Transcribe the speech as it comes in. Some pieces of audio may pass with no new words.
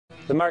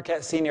The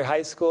Marquette Senior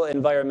High School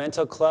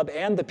Environmental Club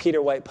and the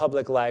Peter White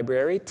Public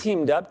Library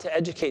teamed up to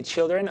educate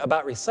children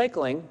about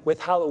recycling with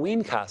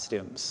Halloween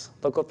costumes.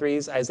 Local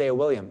 3's Isaiah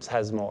Williams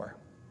has more.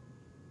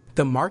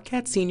 The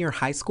Marquette Senior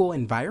High School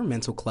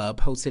Environmental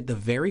Club hosted the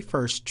very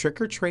first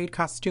trick-or-trade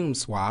costume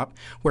swap,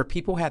 where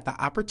people had the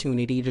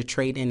opportunity to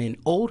trade in an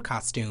old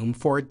costume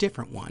for a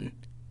different one.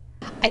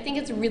 I think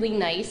it's really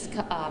nice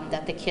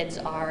that the kids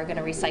are going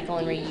to recycle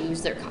and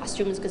reuse their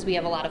costumes, because we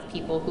have a lot of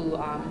people who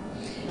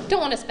don't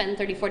want to spend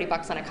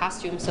 $30–40 on a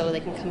costume, so they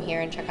can come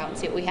here and check out and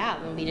see what we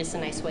have. It'll be just a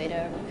nice way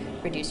to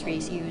reduce,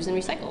 reuse, and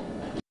recycle.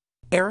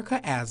 Erica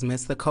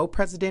Asmus, the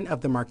co-president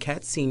of the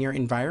Marquette Senior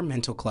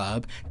Environmental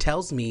Club,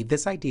 tells me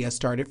this idea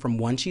started from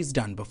one she's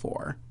done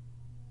before.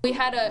 We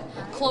had a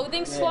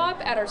clothing swap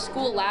at our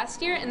school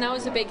last year, and that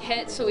was a big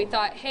hit, so we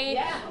thought,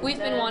 hey, we've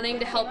been wanting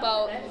to help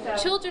out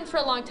children for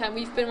a long time.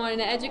 We've been wanting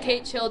to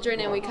educate children,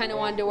 and we kind of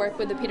wanted to work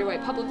with the Peter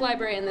White Public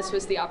Library, and this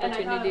was the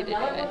opportunity to do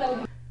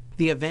it.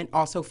 The event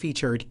also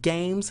featured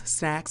games,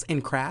 snacks,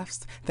 and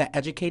crafts that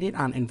educated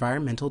on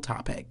environmental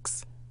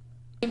topics.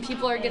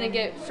 People are going to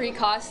get free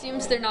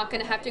costumes. They're not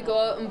going to have to go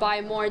out and buy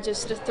more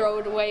just to throw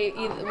it away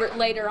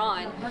later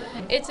on.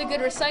 It's a good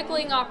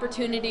recycling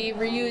opportunity,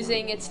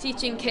 reusing. It's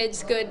teaching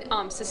kids good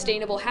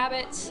sustainable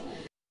habits.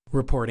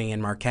 Reporting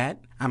in Marquette,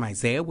 I'm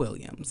Isaiah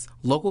Williams,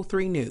 Local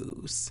 3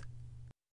 News.